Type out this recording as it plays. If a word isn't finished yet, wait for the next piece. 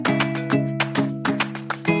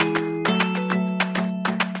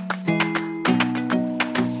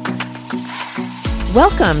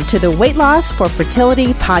Welcome to the Weight Loss for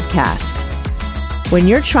Fertility podcast. When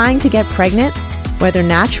you're trying to get pregnant, whether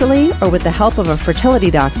naturally or with the help of a fertility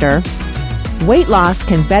doctor, weight loss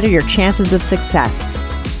can better your chances of success.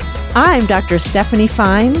 I'm Dr. Stephanie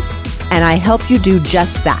Fine, and I help you do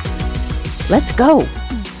just that. Let's go.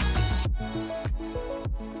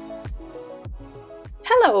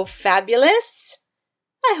 Hello, fabulous.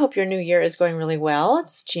 I hope your new year is going really well.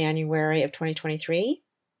 It's January of 2023.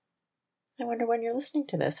 I wonder when you're listening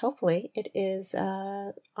to this. Hopefully it is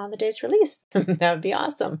on the day's release. That would be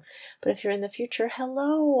awesome. But if you're in the future,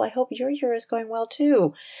 hello. I hope your year is going well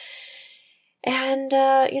too. And,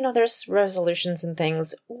 there's resolutions and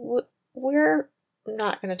things. We're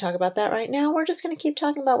not going to talk about that right now. We're just going to keep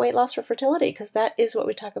talking about weight loss for fertility because that is what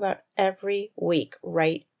we talk about every week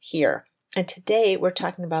right here. And today we're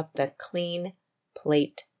talking about the Clean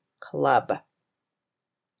Plate Club.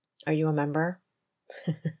 Are you a member?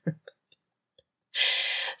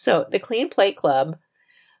 So the Clean Plate Club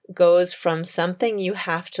goes from something you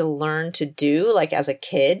have to learn to do, like as a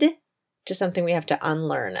kid, to something we have to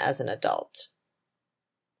unlearn as an adult.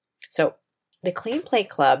 So the Clean Plate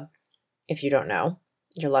Club, if you don't know,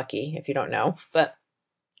 you're lucky if you don't know, but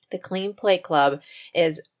the Clean Plate Club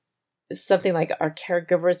is something like our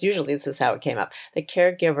caregivers, usually this is how it came up, the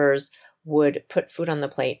caregivers would put food on the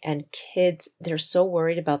plate, and kids, they're so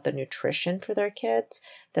worried about the nutrition for their kids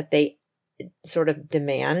that they sort of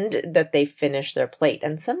demand that they finish their plate.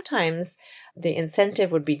 And sometimes the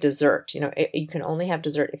incentive would be dessert. You can only have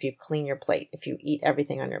dessert if you clean your plate, if you eat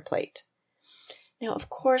everything on your plate. Now, of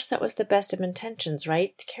course, that was the best of intentions,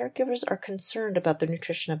 right? Caregivers are concerned about the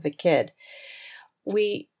nutrition of the kid.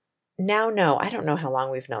 We now know, I don't know how long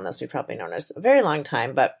we've known this. We've probably known this a very long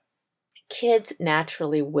time, but kids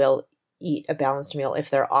naturally will eat a balanced meal if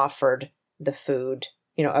they're offered the food,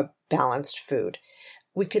 a balanced food.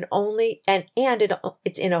 We can only,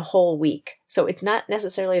 it's in a whole week. So it's not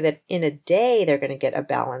necessarily that in a day they're going to get a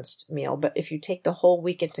balanced meal, but if you take the whole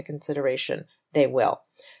week into consideration, they will.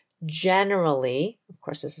 Generally, of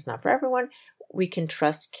course, this is not for everyone, we can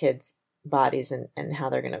trust kids' bodies and how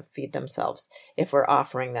they're going to feed themselves if we're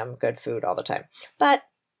offering them good food all the time. But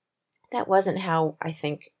that wasn't how I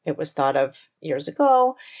think it was thought of years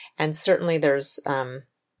ago. And certainly there's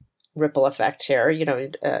ripple effect here.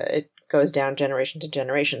 It goes down generation to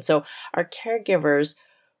generation. So our caregivers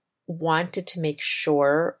wanted to make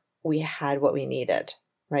sure we had what we needed,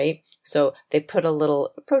 right? So they put a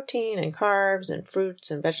little protein and carbs and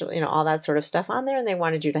fruits and vegetables, all that sort of stuff on there, and they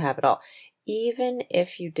wanted you to have it all. Even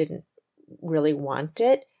if you didn't really want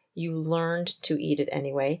it, you learned to eat it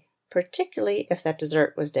anyway, particularly if that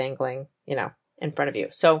dessert was dangling, in front of you.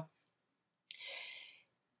 So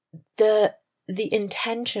the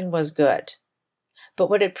intention was good. But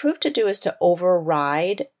what it proved to do is to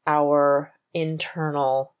override our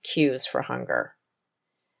internal cues for hunger.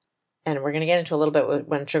 And we're going to get into a little bit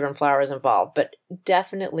when sugar and flour is involved, but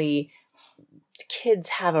definitely kids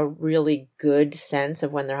have a really good sense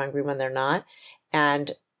of when they're hungry, when they're not.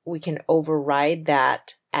 And we can override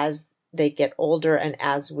that as they get older and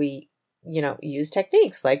as we, use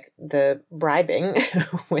techniques like the bribing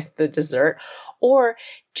with the dessert, or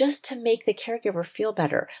just to make the caregiver feel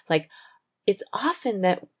better. Like, it's often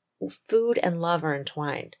that food and love are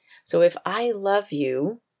entwined. So if I love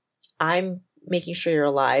you, I'm making sure you're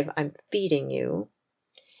alive. I'm feeding you.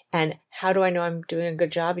 And how do I know I'm doing a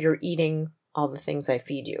good job? You're eating all the things I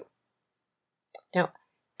feed you. Now,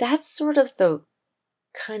 that's sort of the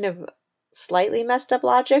kind of slightly messed up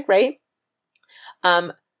logic, right?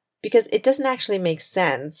 Because it doesn't actually make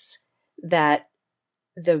sense that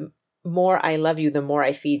the more I love you, the more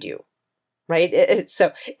I feed you. Right? It's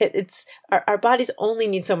our bodies only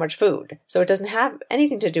need so much food. So it doesn't have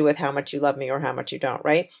anything to do with how much you love me or how much you don't,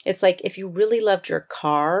 right? It's like if you really loved your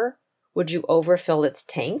car, would you overfill its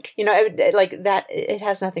tank? Like that, it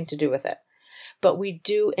has nothing to do with it. But we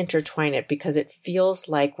do intertwine it because it feels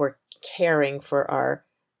like we're caring for our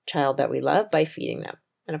child that we love by feeding them.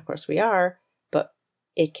 And of course we are, but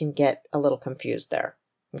it can get a little confused there.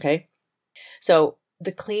 Okay? So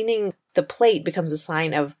the cleaning the plate becomes a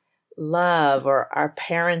sign of love or our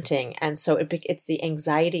parenting. And so it's the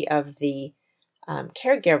anxiety of the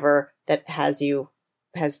caregiver that has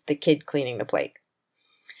the kid cleaning the plate.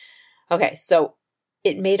 Okay, so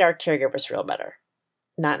it made our caregivers feel better.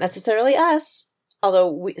 Not necessarily us,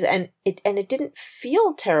 although it didn't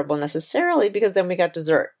feel terrible necessarily because then we got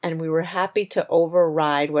dessert and we were happy to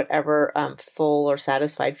override whatever full or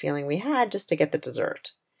satisfied feeling we had just to get the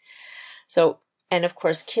dessert. So, and of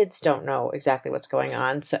course, kids don't know exactly what's going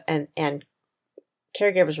on. So, and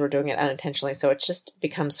caregivers were doing it unintentionally. So it just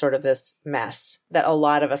becomes sort of this mess that a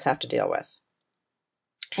lot of us have to deal with.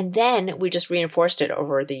 And then we just reinforced it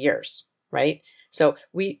over the years, right? So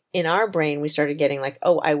in our brain, we started getting like,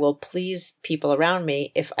 oh, I will please people around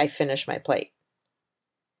me if I finish my plate.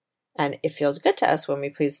 And it feels good to us when we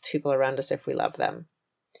please the people around us if we love them.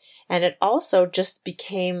 And it also just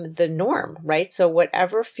became the norm, right? So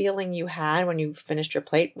whatever feeling you had when you finished your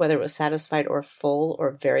plate, whether it was satisfied or full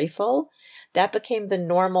or very full, that became the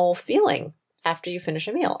normal feeling after you finish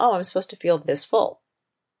a meal. Oh, I'm supposed to feel this full.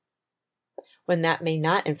 When that may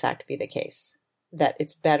not, in fact, be the case. That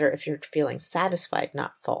it's better if you're feeling satisfied,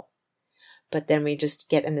 not full. But then we just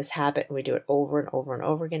get in this habit and we do it over and over and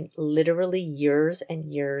over again, literally years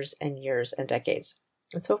and years and years and decades.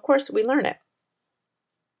 And so, of course, we learn it.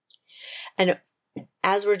 And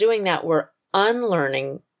as we're doing that, we're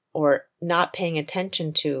unlearning or not paying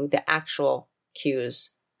attention to the actual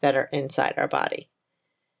cues that are inside our body.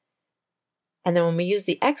 And then when we use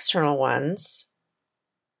the external ones,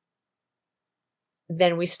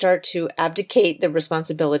 then we start to abdicate the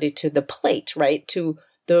responsibility to the plate, right? To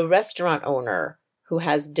the restaurant owner who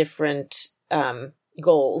has different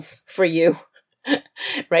goals for you,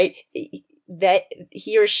 right? That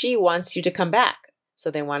he or she wants you to come back. So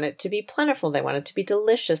they want it to be plentiful. They want it to be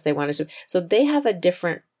delicious. They want it to, so they have a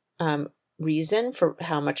different reason for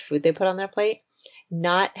how much food they put on their plate,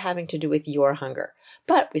 not having to do with your hunger.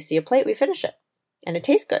 But we see a plate, we finish it, and it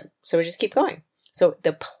tastes good. So we just keep going. So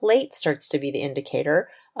the plate starts to be the indicator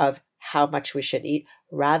of how much we should eat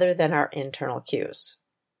rather than our internal cues.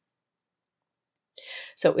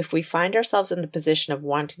 So if we find ourselves in the position of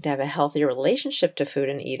wanting to have a healthier relationship to food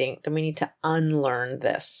and eating, then we need to unlearn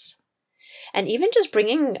this. And even just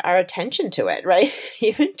bringing our attention to it, right?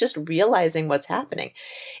 Even just realizing what's happening.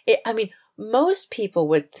 Most people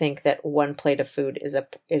would think that one plate of food is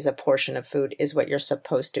a portion of food is what you're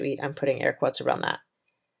supposed to eat. I'm putting air quotes around that.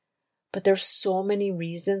 But there's so many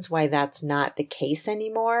reasons why that's not the case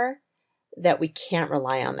anymore that we can't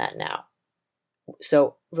rely on that now.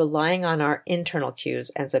 So relying on our internal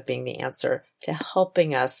cues ends up being the answer to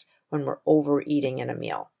helping us when we're overeating in a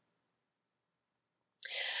meal.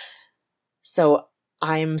 So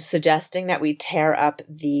I'm suggesting that we tear up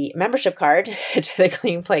the membership card to the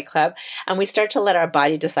Clean Plate Club and we start to let our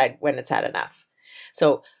body decide when it's had enough.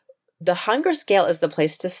 So the hunger scale is the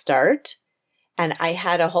place to start. And I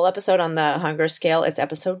had a whole episode on the hunger scale. It's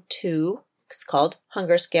episode 2. It's called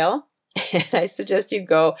Hunger Scale. And I suggest you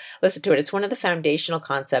go listen to it. It's one of the foundational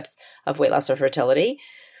concepts of weight loss or fertility.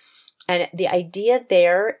 And the idea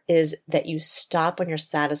there is that you stop when you're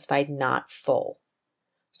satisfied, not full.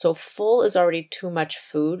 So full is already too much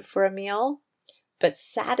food for a meal, but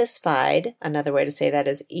satisfied, another way to say that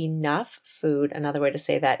is enough food. Another way to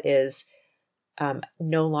say that is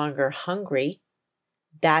no longer hungry.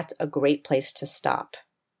 That's a great place to stop.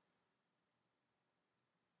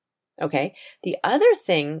 Okay. The other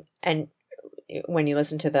thing, and when you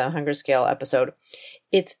listen to the hunger scale episode,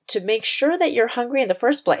 it's to make sure that you're hungry in the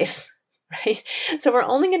first place, right? So we're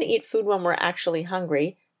only going to eat food when we're actually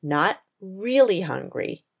hungry, not really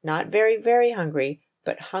hungry, not very, very hungry,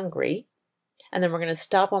 but hungry. And then we're going to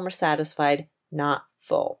stop when we're satisfied, not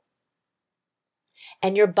full.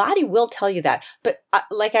 And your body will tell you that. But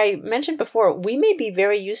like I mentioned before, we may be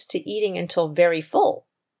very used to eating until very full.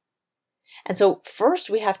 And so first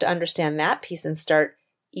we have to understand that piece and start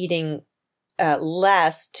eating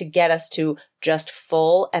less to get us to just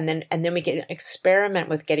full. And then we can experiment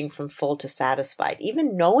with getting from full to satisfied,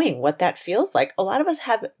 even knowing what that feels like. A lot of us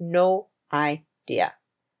have no idea.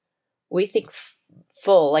 We think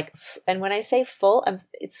full, and when I say full,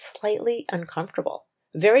 it's slightly uncomfortable.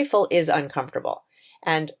 Very full is uncomfortable.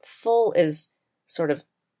 And full is sort of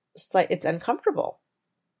it's uncomfortable.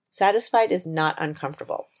 Satisfied is not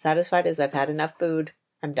uncomfortable. Satisfied is I've had enough food,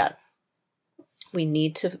 I'm done. We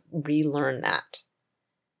need to relearn that.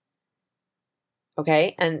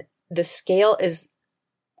 Okay? And the scale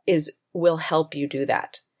will help you do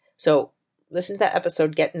that. So listen to that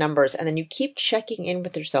episode, get numbers, and then you keep checking in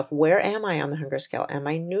with yourself. Where am I on the hunger scale? Am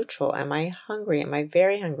I neutral? Am I hungry? Am I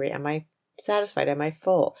very hungry? Am I satisfied? Am I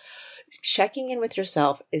full? Checking in with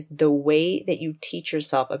yourself is the way that you teach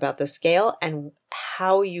yourself about the scale and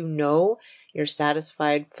how you know you're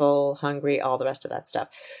satisfied, full, hungry, all the rest of that stuff.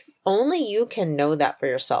 Only you can know that for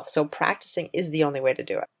yourself. So practicing is the only way to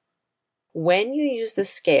do it. When you use the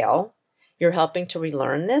scale, you're helping to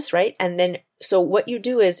relearn this, right? And then, so what you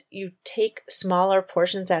do is you take smaller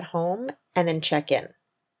portions at home and then check in.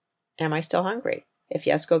 Am I still hungry? If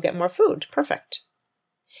yes, go get more food. Perfect.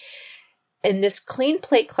 In this Clean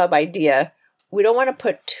Plate Club idea, we don't want to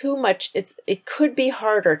put too much. It could be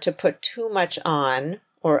harder to put too much on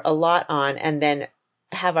or a lot on and then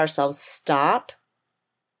have ourselves stop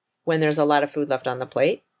when there's a lot of food left on the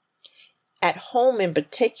plate. At home in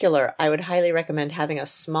particular, I would highly recommend having a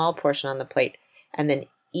small portion on the plate and then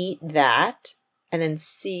eat that and then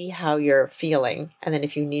see how you're feeling. And then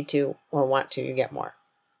if you need to or want to, you get more.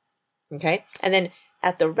 Okay? And then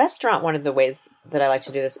at the restaurant, one of the ways that I like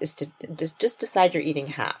to do this is to just decide you're eating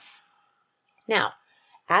half. Now,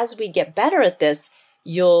 as we get better at this,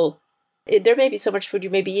 there may be so much food you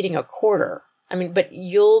may be eating a quarter. But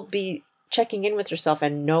you'll be checking in with yourself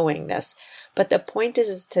and knowing this. But the point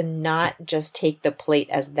is to not just take the plate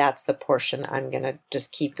as that's the portion. I'm going to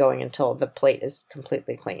just keep going until the plate is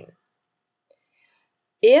completely clean.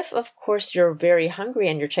 If, of course, you're very hungry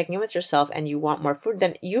and you're checking in with yourself and you want more food,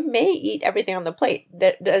 then you may eat everything on the plate.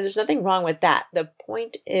 There's nothing wrong with that. The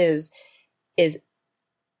point is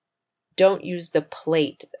don't use the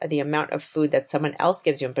plate, the amount of food that someone else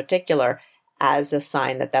gives you in particular, as a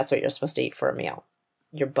sign that that's what you're supposed to eat for a meal.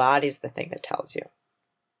 Your body's the thing that tells you.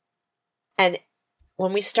 And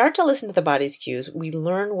when we start to listen to the body's cues, we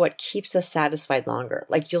learn what keeps us satisfied longer.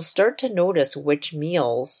 Like you'll start to notice which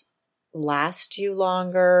meals last you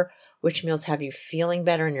longer, which meals have you feeling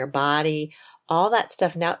better in your body, all that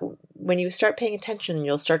stuff. Now, when you start paying attention,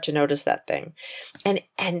 you'll start to notice that thing.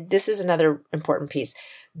 And this is another important piece.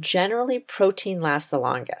 Generally, protein lasts the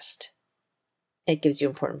longest. It gives you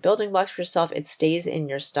important building blocks for yourself. It stays in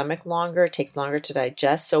your stomach longer. It takes longer to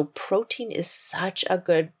digest. So protein is such a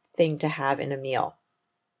good thing to have in a meal.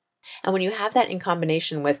 And when you have that in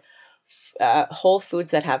combination with whole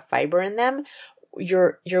foods that have fiber in them,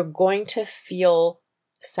 you're going to feel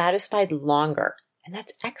satisfied longer. And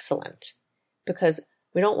that's excellent because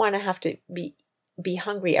we don't want to have to be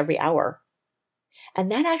hungry every hour.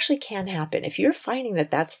 And that actually can happen. If you're finding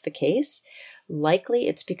that that's the case, likely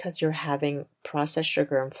it's because you're having processed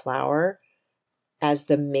sugar and flour as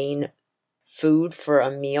the main food for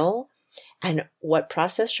a meal. And what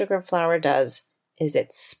processed sugar and flour does is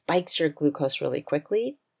it spikes your glucose really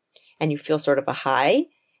quickly and you feel sort of a high.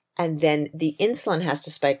 And then the insulin has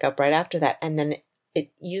to spike up right after that. And then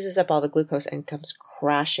it uses up all the glucose and comes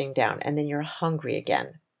crashing down. And then you're hungry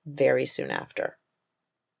again very soon after.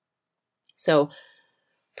 So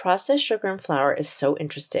processed sugar and flour is so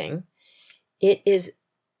interesting. It is,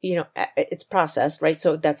 it's processed, right?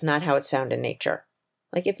 So that's not how it's found in nature.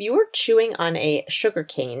 Like if you were chewing on a sugar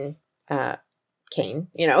cane, like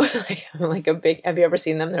a big, have you ever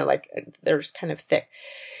seen them? They're kind of thick.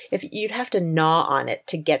 If you'd have to gnaw on it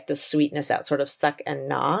to get the sweetness out, sort of suck and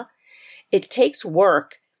gnaw. It takes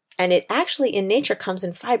work and it actually in nature comes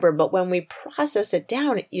in fiber. But when we process it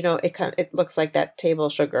down, it looks like that table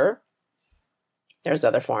sugar. There's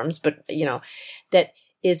other forms, but that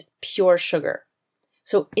is pure sugar.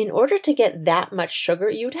 So in order to get that much sugar,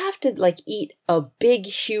 you'd have to eat a big,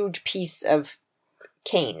 huge piece of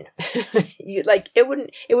cane. It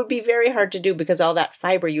would be very hard to do because all that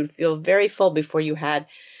fiber, you'd feel very full before you had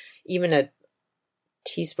even a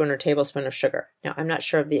teaspoon or tablespoon of sugar. Now, I'm not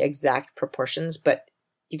sure of the exact proportions, but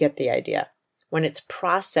you get the idea. When it's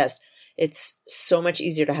processed, it's so much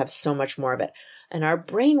easier to have so much more of it. And our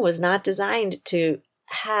brain was not designed to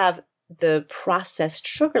have the processed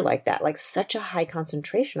sugar like that, like such a high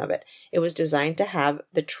concentration of it. It was designed to have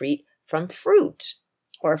the treat from fruit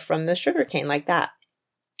or from the sugar cane like that.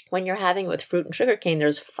 When you're having with fruit and sugar cane,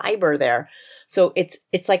 there's fiber there. So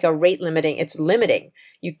it's like a rate limiting, it's limiting.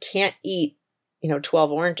 You can't eat,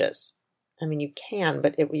 12 oranges. You can,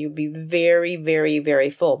 but you'd be very, very, very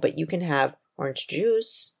full. But you can have orange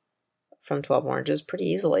juice from 12 oranges pretty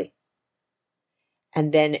easily.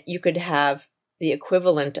 And then you could have the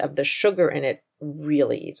equivalent of the sugar in it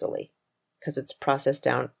really easily because it's processed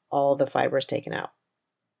down, all the fiber is taken out.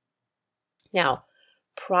 Now,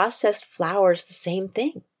 processed flour is the same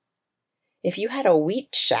thing. If you had a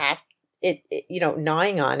wheat chaff,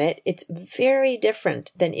 gnawing on it, it's very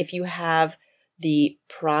different than if you have the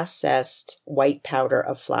processed white powder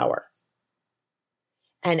of flour.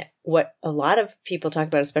 And what a lot of people talk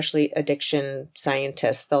about, especially addiction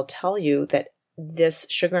scientists, they'll tell you that this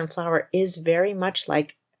sugar and flour is very much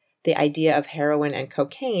like the idea of heroin and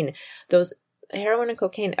cocaine. Those heroin and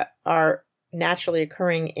cocaine are naturally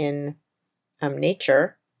occurring in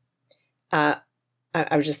nature.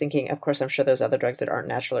 I was just thinking, of course, I'm sure there's other drugs that aren't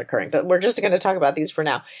naturally occurring, but we're just going to talk about these for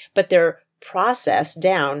now. But they're processed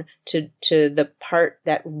down to the part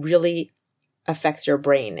that really affects your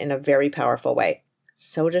brain in a very powerful way.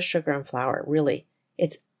 So does sugar and flour, really.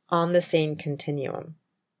 It's on the same continuum.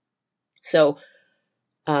 So,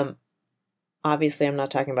 obviously I'm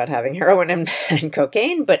not talking about having heroin and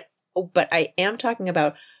cocaine, but I am talking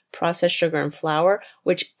about processed sugar and flour,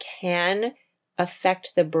 which can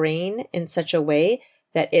affect the brain in such a way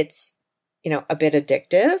that it's a bit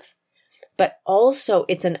addictive, but also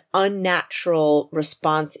it's an unnatural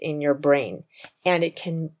response in your brain, and it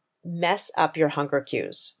can mess up your hunger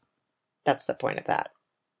cues. That's the point of that.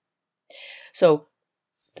 So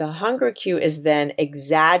the hunger cue is then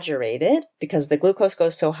exaggerated because the glucose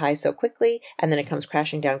goes so high so quickly, and then it comes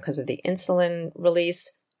crashing down because of the insulin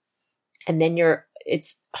release. And then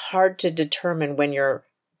it's hard to determine when your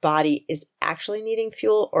body is actually needing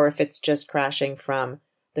fuel or if it's just crashing from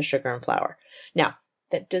the sugar and flour. Now,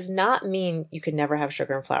 that does not mean you could never have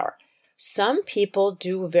sugar and flour. Some people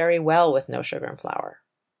do very well with no sugar and flour.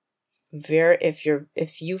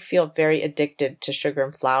 If you feel very addicted to sugar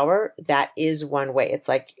and flour, that is one way. It's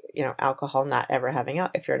like, alcohol, not ever having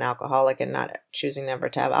if you're an alcoholic and not choosing never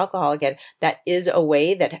to have alcohol again, that is a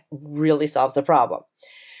way that really solves the problem.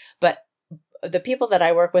 But the people that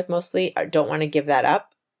I work with mostly don't want to give that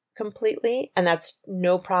up completely, and that's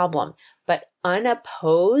no problem. But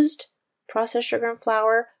unopposed processed sugar and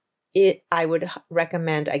flour, I would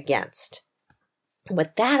recommend against.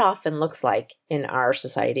 What that often looks like in our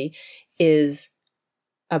society is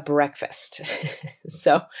a breakfast.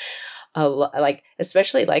 So,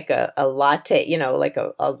 especially like a latte, like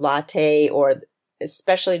a latte, or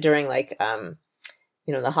especially during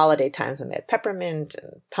the holiday times when they had peppermint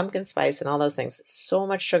and pumpkin spice and all those things. So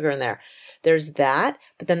much sugar in there. There's that,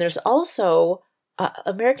 but then there's also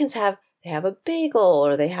Americans they have a bagel,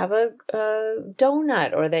 or they have a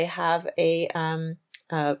donut, or they have a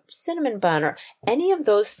cinnamon bun, or any of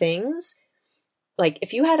those things. Like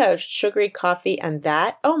if you had a sugary coffee and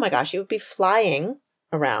that, oh my gosh, you would be flying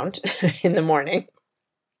around in the morning.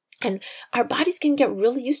 And our bodies can get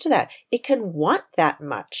really used to that. It can want that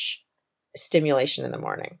much stimulation in the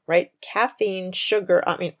morning, right? Caffeine, sugar,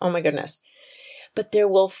 oh my goodness. But there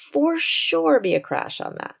will for sure be a crash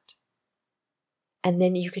on that. And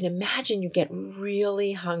then you can imagine you get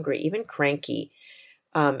really hungry, even cranky.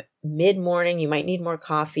 Mid-morning, you might need more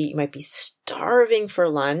coffee. You might be starving for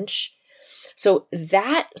lunch. So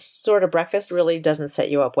that sort of breakfast really doesn't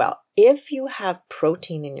set you up well. If you have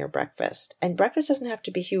protein in your breakfast, and breakfast doesn't have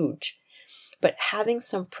to be huge, but having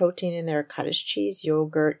some protein in there, cottage cheese,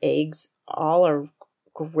 yogurt, eggs, all are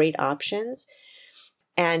great options.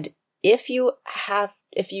 And if you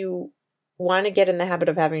want to get in the habit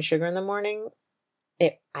of having sugar in the morning,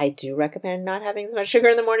 I do recommend not having as much sugar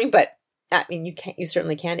in the morning, but you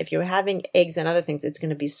certainly can. If you're having eggs and other things, it's going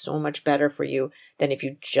to be so much better for you than if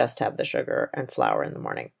you just have the sugar and flour in the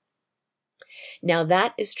morning. Now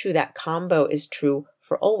that is true. That combo is true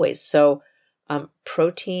for always. So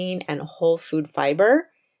protein and whole food fiber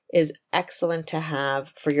is excellent to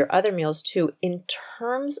have for your other meals too, in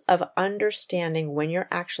terms of understanding when you're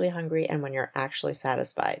actually hungry and when you're actually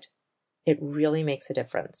satisfied. It really makes a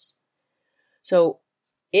difference. So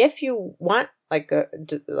if you want like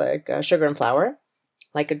a sugar and flour,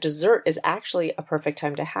 like a dessert is actually a perfect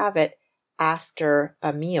time to have it after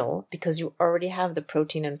a meal, because you already have the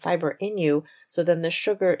protein and fiber in you. So then the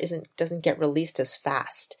sugar doesn't get released as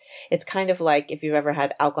fast. It's kind of like if you've ever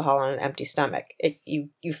had alcohol on an empty stomach.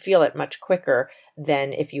 You feel it much quicker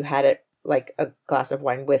than if you had it like a glass of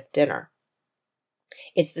wine with dinner.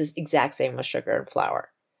 It's this exact same with sugar and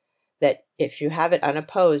flour. That if you have it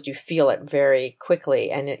unopposed, you feel it very quickly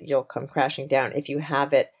and you'll come crashing down. If you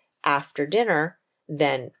have it after dinner,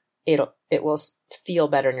 then it will feel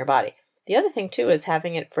better in your body. The other thing too is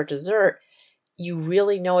having it for dessert, you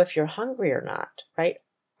really know if you're hungry or not, right?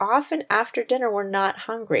 Often after dinner, we're not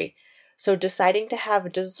hungry. So deciding to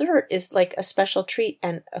have dessert is like a special treat,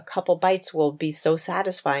 and a couple bites will be so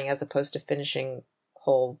satisfying as opposed to finishing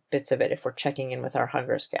whole bits of it if we're checking in with our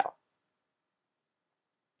hunger scale.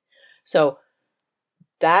 So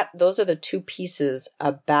those are the two pieces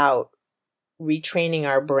about retraining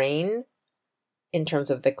our brain in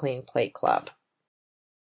terms of the Clean Plate Club.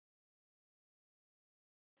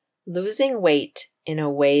 Losing weight in a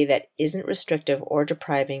way that isn't restrictive or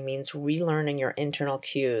depriving means relearning your internal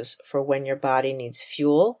cues for when your body needs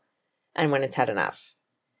fuel and when it's had enough.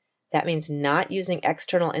 That means not using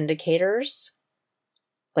external indicators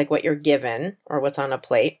like what you're given or what's on a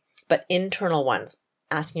plate, but internal ones.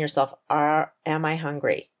 Asking yourself, am I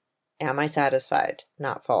hungry? Am I satisfied?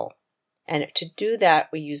 Not full. And to do that,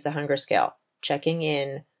 we use the hunger scale, checking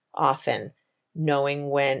in often, knowing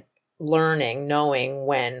when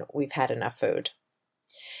we've had enough food.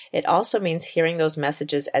 It also means hearing those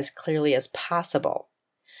messages as clearly as possible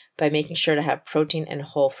by making sure to have protein and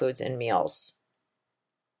whole foods in meals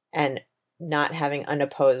and not having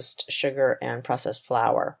unopposed sugar and processed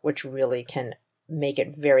flour, which really can make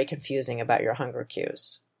it very confusing about your hunger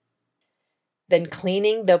cues. Then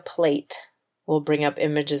cleaning the plate will bring up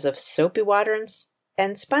images of soapy water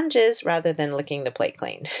and sponges rather than licking the plate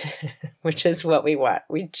clean, which is what we want.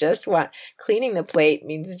 We just want cleaning the plate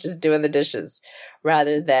means just doing the dishes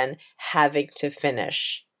rather than having to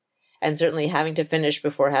finish. And certainly having to finish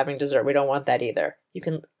before having dessert. We don't want that either. You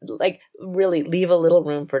can really leave a little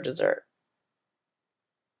room for dessert.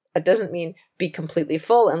 It doesn't mean be completely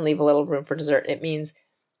full and leave a little room for dessert. It means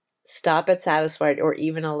stop at satisfied or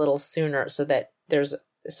even a little sooner so that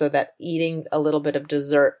eating a little bit of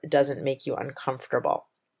dessert doesn't make you uncomfortable.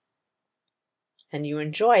 And you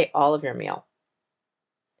enjoy all of your meal.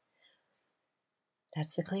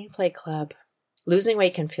 That's the Clean Plate Club. Losing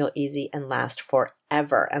weight can feel easy and last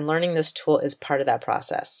forever, and learning this tool is part of that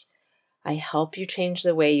process. I help you change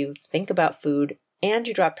the way you think about food, and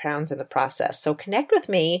you drop pounds in the process. So connect with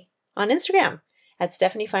me on Instagram at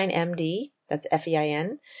StephanieFineMD, that's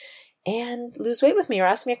F-E-I-N, and lose weight with me or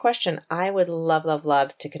ask me a question. I would love, love,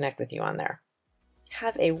 love to connect with you on there.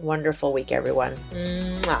 Have a wonderful week, everyone.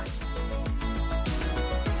 Mwah.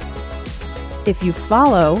 If you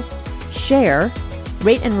follow, share,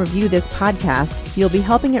 rate and review this podcast, you'll be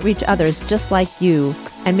helping it reach others just like you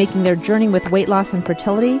and making their journey with weight loss and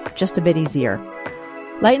fertility just a bit easier.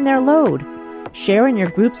 Lighten their load. Share in your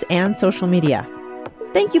groups and social media.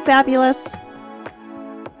 Thank you, Fabulous.